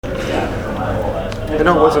I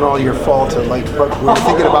know it wasn't all your fault, but were you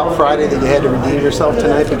thinking about Friday that you had to redeem yourself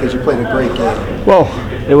tonight because you played a great game? Well,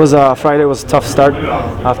 it was Friday was a tough start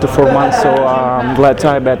after 4 months, so I'm glad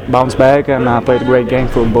to bounce back and played a great game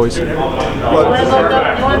for the boys. Well,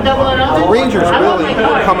 the Rangers really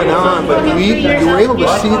were coming on, but you were able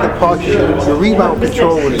to see the puck. Your rebound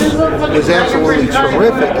control was absolutely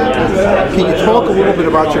terrific. Can you talk a little bit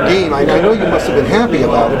about your game? I know you must have been happy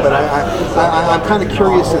about it, but I'm kind of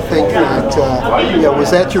curious to think that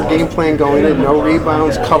was that your game plan going in? No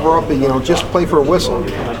rebounds, cover up, and just play for a whistle.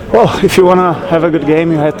 Well, if you want to have a good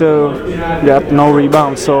game, you have to get no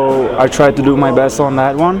rebounds. So I tried to do my best on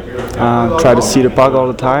that one. Try to see the puck all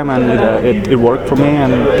the time, and it worked for me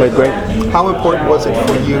and played great. How important was it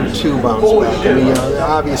for you to bounce back? I mean,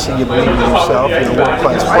 obviously you believe in yourself, you're a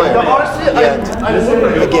world-class player. Yet,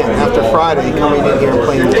 again, after Friday, coming in here and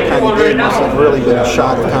playing this kind of game must have really been a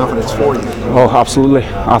shot of confidence for you. Oh, absolutely.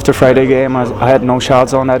 After Friday game, I had no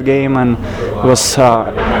shots on that game, and it was,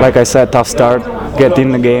 like I said, tough start. Get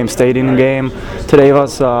in the game, stayed in the game. Today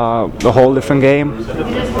was a whole different game.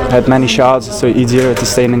 Had many shots, so easier to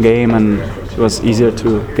stay in the game, and it was easier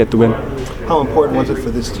to get the win. How important was it for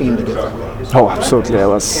this team to get the win? Oh, absolutely. It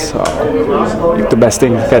was the best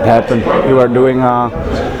thing that happened. We were doing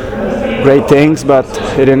great things, but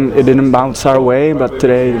it didn't bounce our way. But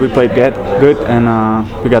today we played good, and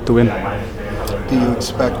we got the win. Do you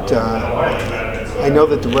expect? I know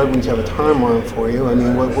that the Red Wings have a timeline for you. I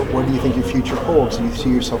mean, what do you think your future holds? Do you see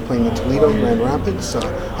yourself playing in Toledo, Grand Rapids?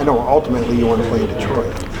 I know ultimately you want to play in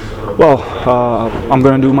Detroit. Well, I'm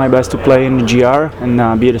going to do my best to play in the GR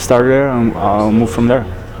and be the starter, and I'll move from there.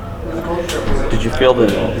 Did you feel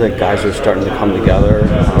that the guys are starting to come together?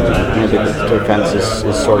 Maybe the defense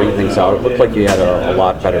is sorting things out. It looked like you had a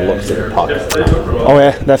lot better looks at the puck. Oh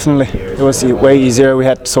yeah, definitely. It was way easier. We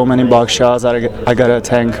had so many block shots. I got to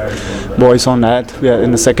thank boys on that.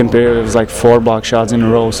 In the second period, it was like 4 block shots in a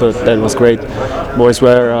row, so that was great. Boys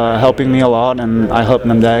were helping me a lot, and I helped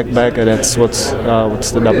them back. And that's what's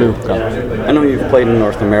the W Cup. I know you've played in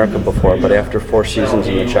North America before, but after 4 seasons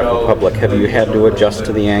in the Czech Republic, have you had to adjust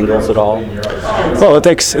to the angles at all? Well, it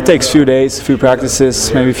takes a few days, a few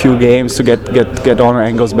practices, maybe a few games to get on our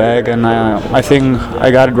angles back, and I think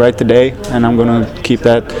I got it right today, and I'm gonna keep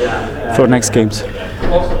that for next games.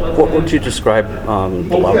 What would you describe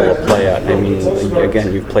the level of play at? I mean,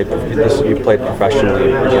 again, you've played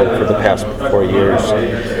professionally for the past 4 years.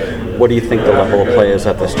 What do you think the level of play is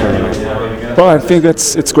at this tournament? Well, I think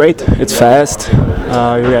it's great. It's fast.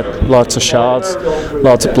 You get lots of shots,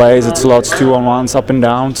 lots of plays. It's lots 2-on-1s up and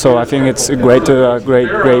down. So I think it's a great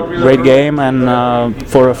game, and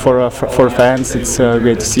for fans, it's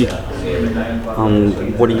great to see.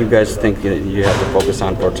 What do you guys think you have to focus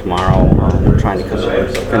on for tomorrow? Trying to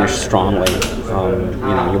finish strongly.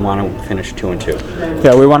 You want to finish 2-2.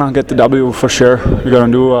 Yeah, we want to get the W for sure. We're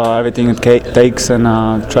gonna do everything it takes and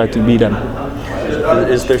try to beat them.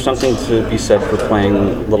 Is there something to be said for playing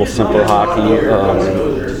a little simpler hockey?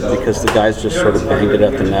 Because the guys just sort of banged it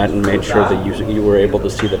at the net and made sure that you were able to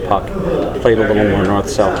see the puck. Played a little more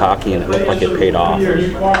north-south hockey, and it looked like it paid off.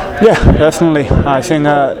 Yeah, definitely. I think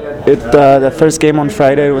the first game on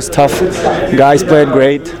Friday was tough. Guys played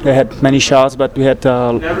great. They had many shots, but we had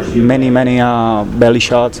many belly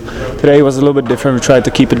shots. Today was a little bit different. We tried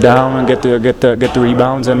to keep it down and get the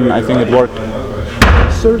rebounds, and I think it worked.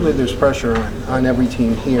 Certainly there's pressure on every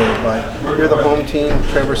team here, but you're the home team.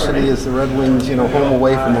 Traverse City is the Red Wings, home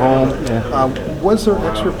away from home. Yeah. Was there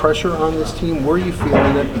extra pressure on this team? Were you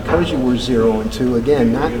feeling it because you were 0-2?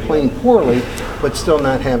 Again, not playing poorly, but still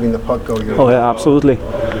not having the puck go your way. Oh yeah, absolutely.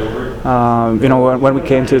 When we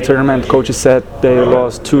came to the tournament, coaches said they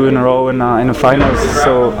lost 2 in a row in the finals.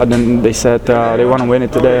 So then they said they want to win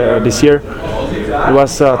it this year. It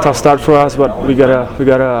was a tough start for us, but we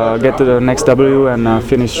gotta get to the next W and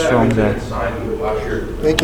finish strong there.